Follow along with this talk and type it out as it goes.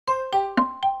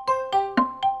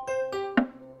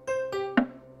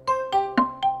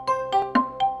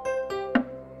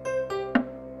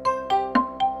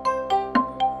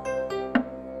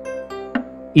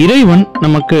இறைவன்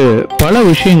நமக்கு பல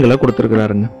விஷயங்களை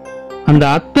கொடுத்துருக்கிறாருங்க. அந்த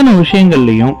அத்தனை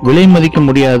விஷயங்கள்லையும் விலை மதிக்க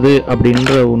முடியாது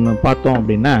அப்படின்ற ஒன்று பார்த்தோம்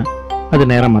அப்படின்னா அது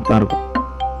நேரமாக தான் இருக்கும்.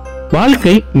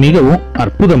 வாழ்க்கை மிகவும்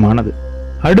அற்புதமானது.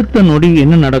 அடுத்த நொடி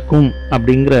என்ன நடக்கும்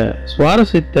அப்படிங்கிற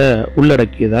சுவாரஸ்யத்தை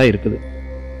உள்ளடக்கியதா இருக்குது.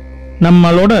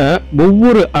 நம்மளோட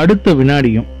ஒவ்வொரு அடுத்த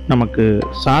வினாடியும் நமக்கு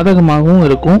சாதகமாகவும்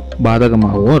இருக்கும்,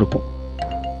 பாதகமாகவும் இருக்கும்.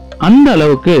 அந்த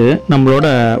அளவுக்கு நம்மளோட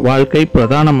வாழ்க்கை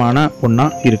பிரதானமான ஒன்றா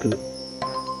இருக்குது.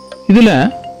 இதில்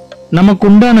நமக்கு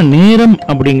உண்டான நேரம்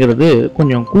அப்படிங்கிறது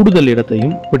கொஞ்சம் கூடுதல்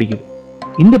இடத்தையும் பிடிக்குது.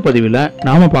 இந்த பதிவில்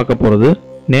நாம் பார்க்க போகிறது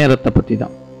நேரத்தை பற்றி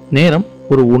தான். நேரம்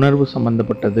ஒரு உணர்வு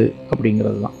சம்பந்தப்பட்டது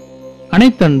அப்படிங்கிறது தான்.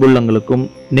 அனைத்து அன்புள்ளங்களுக்கும்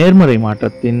நேர்மறை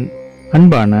மாற்றத்தின்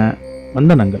அன்பான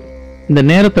வந்தனங்கள். இந்த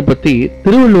நேரத்தை பற்றி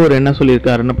திருவள்ளுவர் என்ன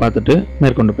சொல்லியிருக்காருன்னு பார்த்துட்டு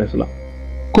மேற்கொண்டு பேசலாம்.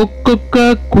 கொக்கொக்க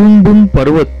கூம்பும்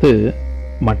பருவத்து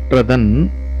மற்றதன்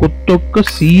கொத்தொக்க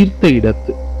சீர்த்த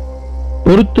இடத்து.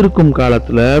 பொறுத்திருக்கும்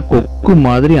காலத்துல கொக்கு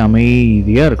மாதிரி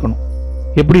அமைதியா இருக்கணும்.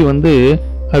 எப்படி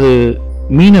அது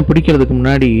மீனை பிடிக்கிறதுக்கு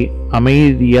முன்னாடி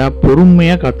அமைதியா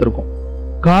பொறுமையா காத்திருக்கும்.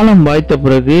 காலம் வாய்த்த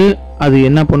பிறகு அது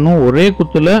என்ன பண்ணும், ஒரே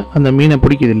குத்துல அந்த மீனை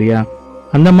பிடிக்குது இல்லையா?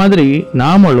 அந்த மாதிரி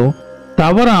நாமளும்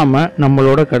தவறாம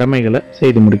நம்மளோட கடமைகளை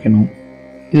செய்து முடிக்கணும்.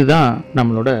 இதுதான்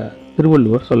நம்மளோட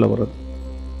திருவள்ளுவர் சொல்ல வர்றது.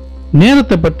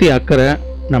 நேரத்தை பத்தி அக்கறை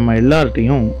நம்ம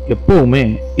எல்லார்ட்டையும் எப்பவுமே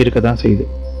இருக்கதான் செய்யுது.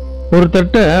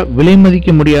 ஒருத்தர்கிட்ட விலை மதிக்க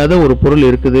முடியாத ஒரு பொருள்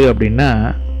இருக்குது அப்படின்னா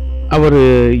அவர்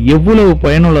எவ்வளவு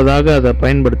பயனுள்ளதாக அதை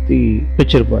பயன்படுத்தி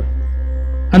வச்சிருப்பார்.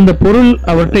 அந்த பொருள்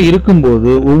அவர்கிட்ட இருக்கும்போது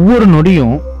ஒவ்வொரு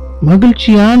நொடியும்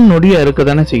மகிழ்ச்சியான நொடியா இருக்க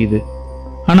தானே செய்யுது.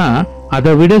 ஆனா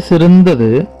அதை விட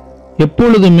சிறந்தது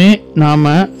எப்பொழுதுமே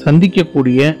நாம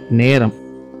சந்திக்கக்கூடிய நேரம்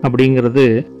அப்படிங்கிறது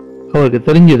அவருக்கு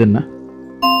தெரிஞ்சதுன்னா,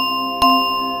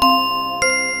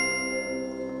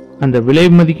 அந்த விலை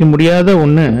மதிக்க முடியாத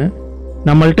ஒண்ணு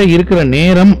நம்மள்கிட்ட இருக்கிற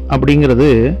நேரம் அப்படிங்கிறது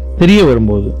தெரிய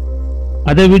வரும்போது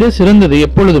அதை விட சிறந்தது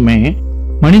எப்பொழுதுமே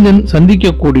மனிதன்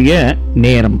சந்திக்கக்கூடிய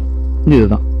நேரம்.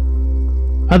 இதுதான்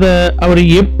அதை அவர்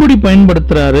எப்படி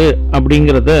பயன்படுத்துறாரு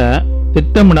அப்படிங்கிறத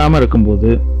திட்டமிடாம இருக்கும்போது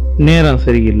நேரம்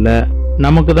சரியில்லை,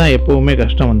 நமக்கு தான் எப்பவுமே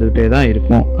கஷ்டம் வந்துகிட்டே தான்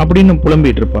இருக்கும் அப்படின்னு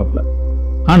புலம்பிட்டு இருப்பாப்ல.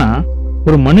 ஆனா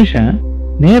ஒரு மனுஷன்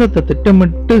நேரத்தை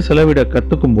திட்டமிட்டு செலவிட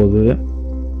கத்துக்கும் போது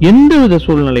எந்தவித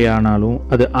சூழ்நிலையானாலும்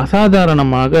அது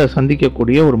அசாதாரணமாக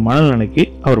சந்திக்கக்கூடிய ஒரு மனநிலைக்கு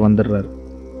அவர் வந்துடுறாரு.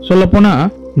 சொல்லப்போனா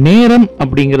நேரம்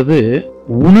அப்படிங்கிறது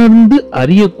உணர்ந்து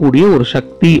அறியக்கூடிய ஒரு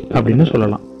சக்தி அப்படின்னு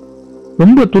சொல்லலாம்.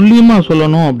 ரொம்ப துல்லியமா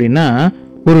சொல்லணும் அப்படின்னா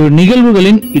ஒரு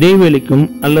நிகழ்வுகளின் இடைவெளிக்கும்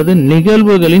அல்லது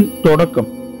நிகழ்வுகளின்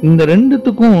தொடக்கம், இந்த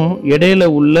ரெண்டுத்துக்கும் இடையில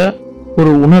உள்ள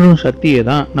ஒரு உணரும் சக்தியை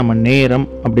தான் நம்ம நேரம்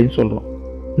அப்படின்னு சொல்றோம்.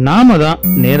 நாம தான்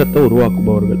நேரத்தை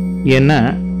உருவாக்குபவர்கள். ஏன்னா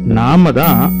நாம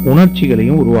தான்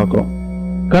உணர்ச்சிகளையும் உருவாக்குறோம்.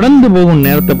 கடந்து போகும்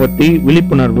நேரத்தை பத்தி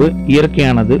விழிப்புணர்வு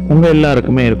இயற்கையானது உங்க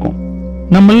எல்லாருக்குமே இருக்கும்.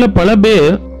 நம்மள பல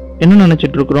பேர் என்ன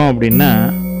நினைச்சிட்டு இருக்கிறோம் அப்படின்னா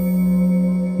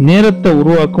நேரத்தை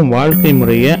உருவாக்கும் வாழ்க்கை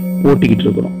முறைய ஓட்டிக்கிட்டு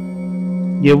இருக்கிறோம்.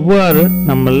 எவ்வாறு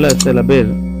நம்மள சில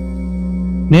பேர்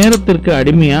நேரத்திற்கு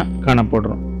அடிமையா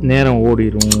காணப்படுறோம். நேரம்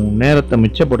ஓடிடும், நேரத்தை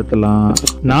மிச்சப்படுத்தலாம்,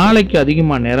 நாளைக்கு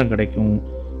அதிகமா நேரம் கிடைக்கும்,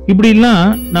 இப்படிலாம்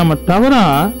நாம தவறா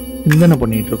சிந்தனை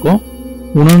பண்ணிட்டு இருக்கோம்,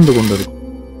 உணர்ந்து கொண்டிருக்கும்.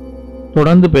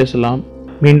 தொடர்ந்து பேசலாம்.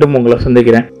 மீண்டும் உங்களை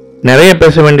சந்திக்கிறேன். நிறைய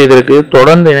பேச வேண்டியது இருக்கு.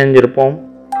 தொடர்ந்து இணைஞ்சிருப்போம்.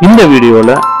 இந்த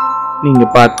வீடியோல நீங்க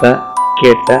பார்த்த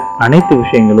கேட்ட அனைத்து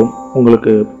விஷயங்களும்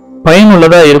உங்களுக்கு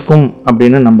பயனுள்ளதா இருக்கும்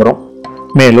அப்படின்னு நம்புறோம்.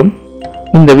 மேலும்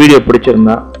இந்த வீடியோ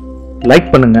பிடிச்சிருந்தா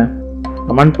லைக் பண்ணுங்க,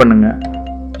 கமெண்ட் பண்ணுங்க,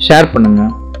 ஷேர் பண்ணுங்க.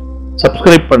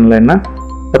 சப்ஸ்கிரைப் பண்ணலைன்னா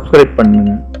சப்ஸ்கிரைப்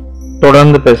பண்ணுங்க.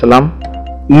 தொடர்ந்து பேசலாம்.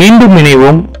 மீண்டும்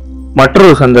இணைவோம்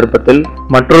மற்றொரு சந்தர்ப்பத்தில்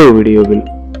மற்றொரு வீடியோவில்.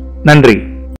 நன்றி.